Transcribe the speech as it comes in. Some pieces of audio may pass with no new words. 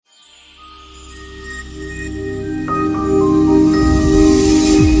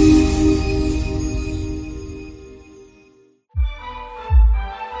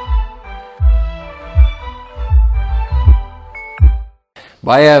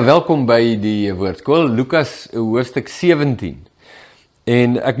Baie welkom by die woordskool, Lukas hoofstuk 17.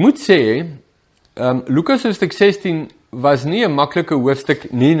 En ek moet sê, Lukas hoofstuk 16 was nie 'n maklike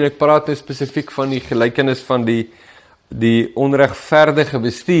hoofstuk nie, en ek praat nou spesifiek van die gelykenis van die onregverdige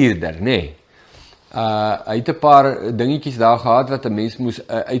bestuurder, nee. Hy het 'n paar dingetjies daar gehad wat 'n mens moes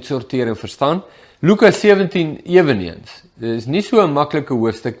uitsorteer en verstaan. Lukas 17 eweneens. Dit is nie so 'n maklike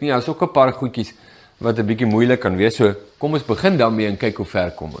hoofstuk nie, daar's ook 'n paar goedjies wat 'n bietjie moeilik kan wees. So, kom ons begin daarmee en kyk hoe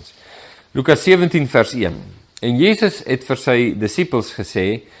ver kom ons. Lukas 17 vers 1. En Jesus het vir sy disippels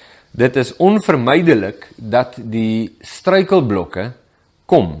gesê, dit is onvermydelik dat die struikelblokke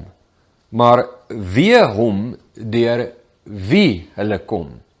kom, maar wee hom deur wie hulle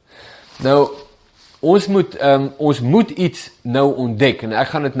kom. Nou, ons moet iets nou ontdek, en ek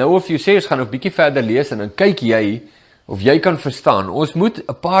gaan dit nou vir jou sê, ons gaan nog 'n bietjie verder lees, en dan kyk jy, of jy kan verstaan. Ons moet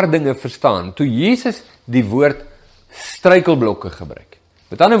 'n paar dinge verstaan. Toe Jesus die woord struikelblokke gebruik.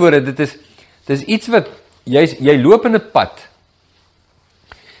 Met ander woorde, dit is iets wat, jy loop in 'n pad,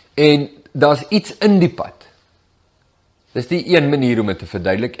 en daar's iets in die pad. Dis die een manier om dit te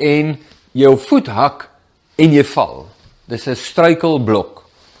verduidelik, en jou voet hak, en jy val. Dis 'n struikelblok.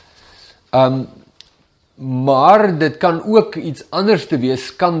 Maar dit kan ook iets anders te wees,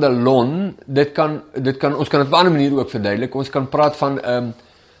 skandalon, ons kan dit op 'n ander manier ook verduidelik. Ons kan praat van 'n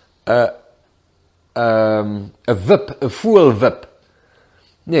wip, 'n voëlwip.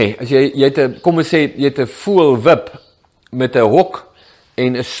 Nee, as jy het kom ons sê, jy het 'n voëlwip met 'n hok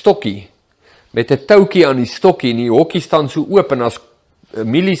en 'n stokkie, met 'n toutjie aan die stokkie, en die hokkie staan so oop, en daar's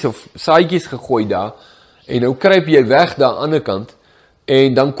mielies of saadjies gegooi daar, en nou kruip jy weg daar aan die ander kant,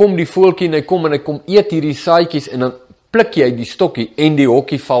 en dan kom die voeltjie en hy kom eet hierdie saadjies, en dan pluk jy die stokkie, en die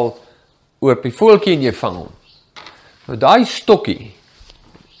hokkie val oop die voeltjie, en jy vang hom. Nou daai stokkie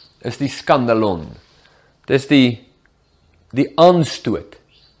is die skandalon. Dis die aanstoot,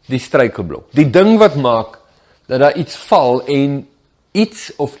 die struikelblok. Die ding wat maak, dat daar iets val, en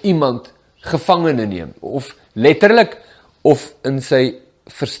iets of iemand gevangene neem, of letterlik, of in sy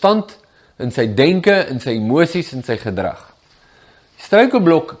verstand, in sy denke, in sy emosies, in sy gedrag.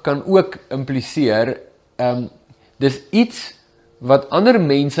 Struikelblok kan ook impliseer, dis iets wat ander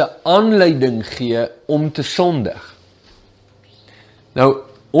mense aanleiding gee om te sondig. Nou,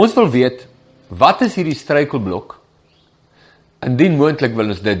 ons wil weet, wat is hierdie struikelblok? Indien moontlik wil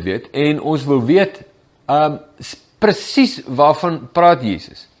ons dit weet, en ons wil weet, presies waarvan praat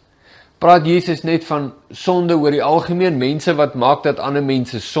Jesus? Praat Jesus net van sonde oor die algemeen, mense wat maak dat ander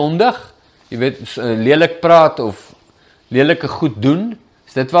mense sondig? Jy weet, lelik praat, of lelike goed doen,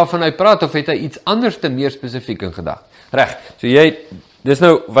 is dit waarvan hy praat, of het hy iets anders te meer spesifiek in gedagte? Reg, so dis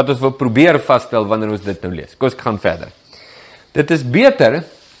nou wat ons wil probeer vasstel wanneer ons dit nou lees. Kom ons gaan verder. Dit is beter,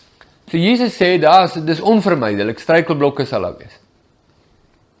 so Jesus sê, dis onvermydelik, struikelblokke sal daar wees.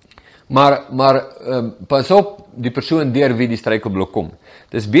 Maar pas op die persoon deur wie die struikelblok kom.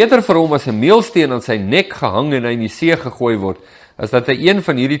 Dis beter vir hom as 'n meelsteen aan sy nek gehang en hy in die see gegooi word, as dat hy een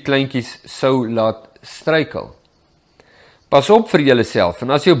van hierdie kleintjies sou laat struikel. Pas op vir julleself,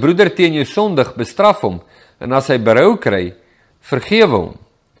 en as jou broeder teen jou sondig, bestraf hom, en as hy berou kry, vergewe hom.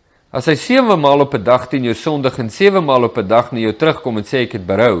 As hy 7 maal op 'n dag teen jou sondig, en 7 maal op 'n dag na jou terugkom en sê ek het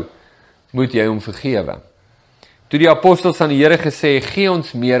berou, moet jy hom vergewe. Toe die apostels aan die Here gesê, gee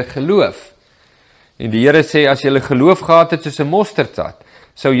ons meer geloof. En die Here sê, as julle geloof gehad het soos 'n mosterdsaad,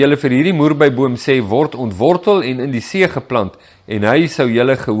 sou julle vir hierdie moerbeiboom sê, word ontwortel en in die see geplant, en hy sou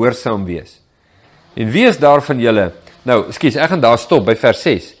julle gehoorsaam wees. En wie is daar van julle? Nou, ek gaan daar stop by vers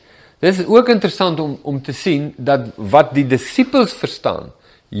 6. Dit is ook interessant om te sien, dat wat die disippels verstaan,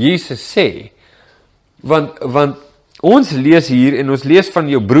 Jesus sê, want ons lees hier, en ons lees van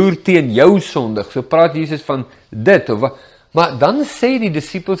jou broer teen jou sondig, so praat Jesus van dit, maar dan sê die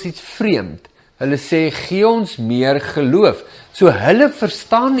disippels iets vreemd. Hulle sê, gee ons meer geloof. So hulle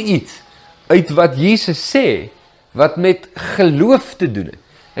verstaan iets uit wat Jesus sê, wat met geloof te doen het.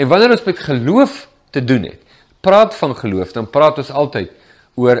 En wanneer ons met geloof te doen het, praat van geloof, dan praat ons altyd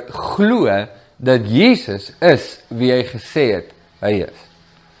oor glo dat Jesus is wie hy gesê het, hy is.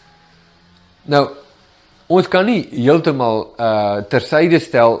 Nou, ons kan nie heeltemal tersyde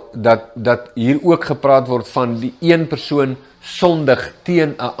stel dat hier ook gepraat word van die een persoon sondig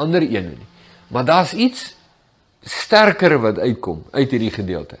teen 'n ander een nie. Maar daar's iets sterker wat uitkom uit hierdie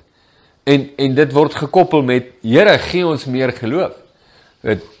gedeelte. En dit word gekoppel met, Here, gee ons meer geloof.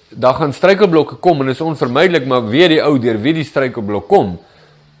 Daar gaan struikelblokke kom, en is onvermydelik, maar weet die ou deur wie die struikelblok kom.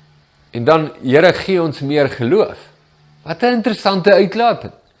 En dan, Here, gee ons meer geloof. Wat 'n interessante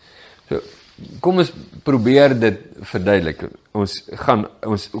uitlating. So, kom ons probeer dit verduidelik. Kom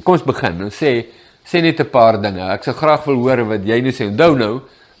ons begin. Ons sê, sê net 'n paar dinge. Ek sou graag wil hoor wat jy nou sê. Onthou nou,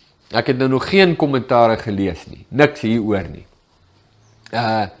 ek het nou nog geen kommentare gelees nie. Niks hieroor nie.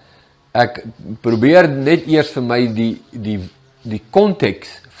 Ek probeer net eers vir my die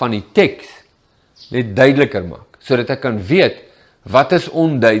konteks van die teks net duideliker maak, sodat ek kan weet wat is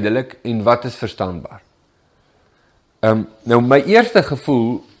onduidelik en wat is verstaanbaar. Nou my eerste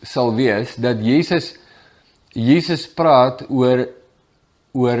gevoel sal wees dat Jesus praat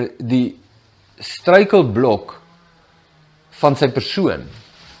oor die struikelblok van sy persoon.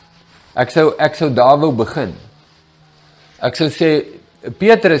 Ek sou daar wou begin. Ek sou sê,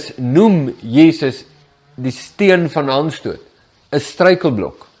 Petrus noem Jesus die steen van aanstoot, 'n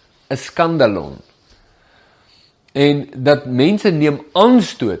struikelblok, 'n skandalon. En dat mense neem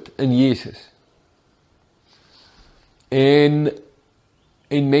aanstoot in Jesus. En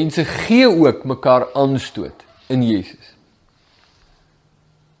mense gee ook mekaar aanstoot in Jesus.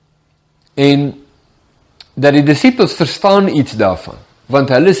 En dat die disippels verstaan iets daarvan, want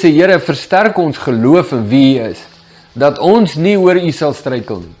hulle sê, Here, versterk ons geloof in wie U is, dat ons nie oor U sal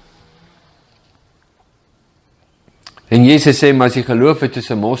struikel nie. En Jesus sê, maar as jy geloof het soos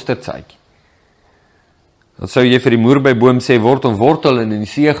 'n mosterdsaadjie, dan sou jy vir die moerbeiboom sê, word ontwortel en in die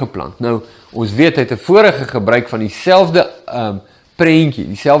see geplant. Nou, ons weet, hy het 'n vorige gebruik van dieselfde prentjie,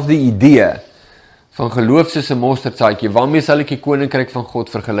 dieselfde idee van geloof soos 'n mosterdsaadjie. Waarmee sal ek die koninkryk van God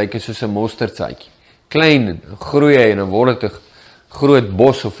vergelyk soos 'n mosterdsaadjie? Klein en groei en dan word dit 'n groot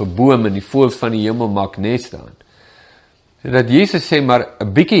bos of 'n boom en die voëls van die hemel maak nes daarin. Dat Jesus sê, maar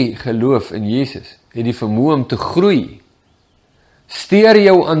 'n bietjie geloof in Jesus het die vermoë om te groei. Steer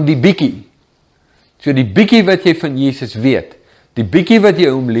jou aan die bietjie. So die bietjie wat jy van Jesus weet, die bietjie wat jy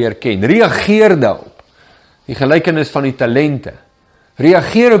hom leer ken, reageer daarop. Die gelykenis van die talente.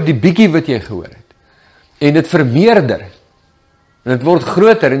 Reageer op die bietjie wat jy gehoor het. En dit vermeerder. En dit word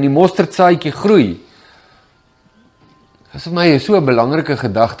groter en die mosterdsaadjie groei. Dit is vir my so 'n belangrike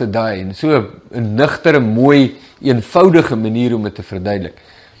gedagte daai en so 'n nugtere, mooi, eenvoudige manier om dit te verduidelik.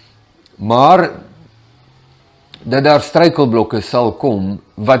 Maar dat daar struikelblokke sal kom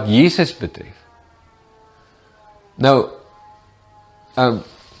wat Jesus betref. Nou,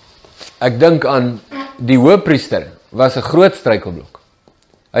 ek dink aan die hoëpriester was 'n groot struikelblok.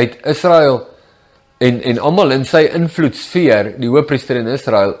 Hy het Israel en almal in sy invloedsfeer, die hoëpriester in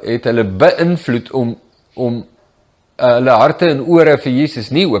Israel, het hulle beïnvloed om hulle harte en ore vir Jesus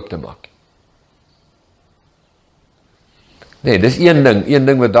nie oop te maak. Nee, dis een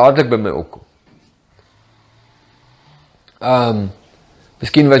ding wat dadelik by my opkom.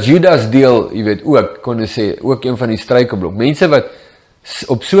 Miskien was Judas deel, jy weet ook, kon ons sê, ook een van die struikelblok. Mense wat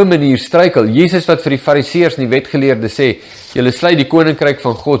op so 'n manier struikel, Jesus wat vir die fariseërs en die wetgeleerdes sê, julle sluit die koninkryk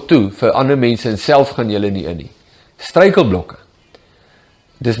van God toe vir ander mense en self gaan julle nie in nie. Struikelblokke.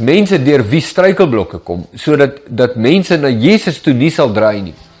 Dis mense deur wie struikelblokke kom, sodat mense na Jesus toe nie sal draai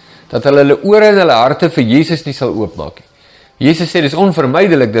nie. Dat hulle ore en hulle harte vir Jesus nie sal oopmaak nie. Jesus sê, dis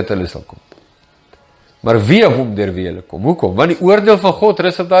onvermydelik dat hulle sal kom. Maar wie hom deur wie hulle kom? Hoekom? Want die oordeel van God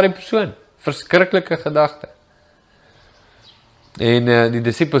rus op daardie persoon. Verskriklike gedagte. En die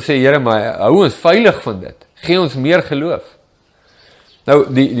disippels sê, Here, maar hou ons veilig van dit. Gee ons meer geloof.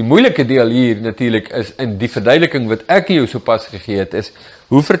 Nou, die moeilike deel hier natuurlik is, in die verduideliking wat ek jou sopas gegee het, is,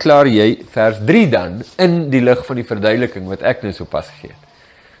 hoe verklaar jy vers 3 dan, in die lig van die verduideliking wat ek nou sopas gegee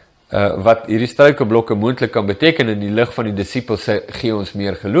het? Wat hierdie struikelblokke moontlik kan beteken in die lig van die disippels sê, gee ons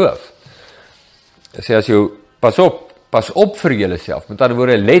meer geloof. Sê as jou, pas op vir julleself, met ander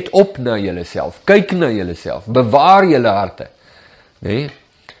woorde, let op na julleself, kyk na julleself, bewaar julle harte. Nee?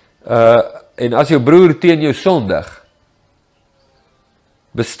 En as jou broer teen jou sondig,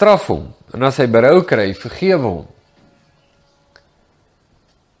 bestraf hom, en as hy berou kry, vergewe hom.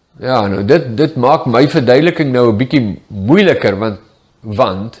 Ja, nou dit maak my verduideliking nou 'n bietjie moeiliker,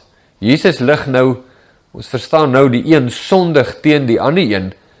 want Jesus lig nou, ons verstaan nou die een sondig teen die ander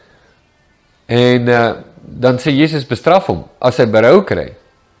een, en dan sê Jesus bestraf hom, as hy berou kry,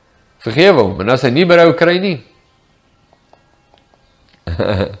 vergewe hom, en as hy nie berou kry nie,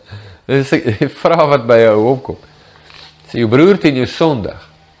 dis 'n vraag wat by jou opkom. Sê jou broer teen jou sondig.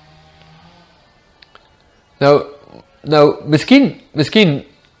 Nou, miskien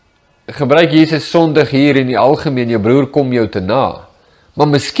gebruik Jesus sondig hier in die algemeen, jou broer kom jou te na. Maar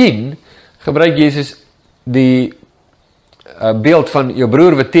miskien gebruik Jesus die beeld van jou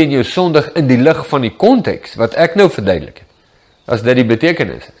broer wat teen jou sondig in die lig van die konteks, wat ek nou verduidelik het, as dit die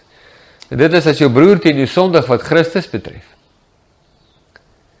betekenis is. En dit is as jou broer teen jou sondig wat Christus betref.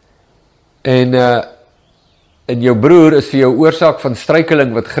 En jou broer is vir jou oorsaak van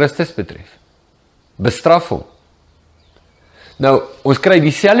struikeling wat Christus betref. Bestraf hom. Nou, ons kry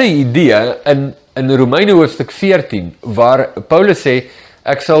dieselfde idee in Romeine hoofstuk 14, waar Paulus sê,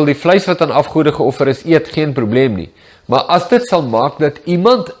 ek sal die vleis wat aan afgode geoffer is eet, geen probleem nie. Maar as dit sal maak dat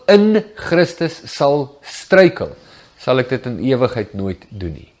iemand in Christus sal struikel, sal ek dit in ewigheid nooit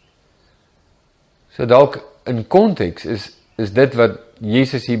doen nie. So dalk in konteks is dit wat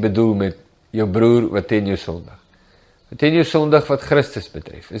Jesus hier bedoel met jou broer wat teen jou sondig. Wat teen jou sondig wat Christus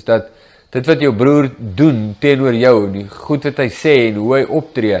betref, is dat dit wat jou broer doen teenoor jou, en die goed wat hy sê en hoe hy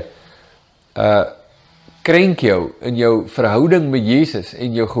optree, krenk jou in jou verhouding met Jesus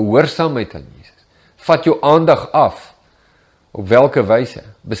en jou gehoorsaamheid aan Jesus. Vat jou aandag af. Op welke wyse?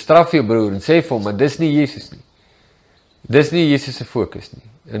 Bestraf jou broer en sê vir hom, maar dis nie Jesus nie. Dis nie Jesus se fokus nie.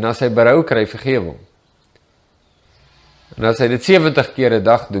 En as hy berou kry, vergewe hom. En as hy dit 70 keer 'n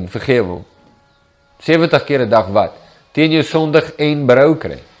dag doen, vergewe hom. 70 keer 'n dag wat? Teen jou sondig en berou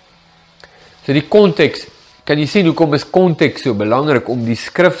kry. So die konteks, kan jy sien hoekom is konteks so belangrik om die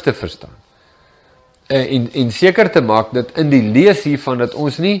skrif te verstaan? En seker te maak dat in die lees hiervan, dat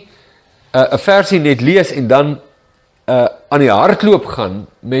ons nie 'n versie net lees en dan aan die hardloop gaan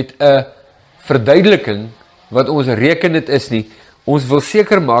met 'n verduideliking wat ons reken dit is nie. Ons wil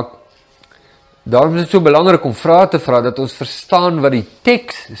seker maak, daarom is dit so belangrik om vrae te vra, dat ons verstaan wat die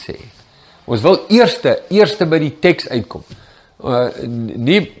teks sê. Ons wil eerste by die teks uitkom.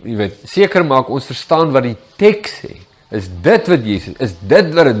 Nie, jy weet, seker maak ons verstaan wat die teks sê. Is dit wat Jesus, is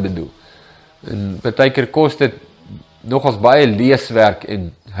dit wat dit bedoel? En partykeer kos dit nogals baie leeswerk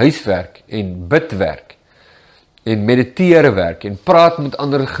en huiswerk en bidwerk en mediteerwerk en praat met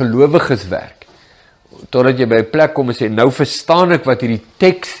ander gelowiges werk, totdat jy by 'n plek kom en sê, nou verstaan ek wat hierdie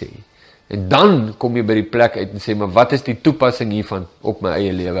teks sê, en dan kom jy by die plek uit en sê, maar wat is die toepassing hiervan op my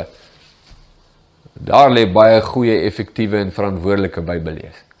eie lewe? Daar lê baie goeie, effektiewe en verantwoordelike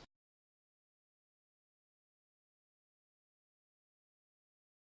Bybellees.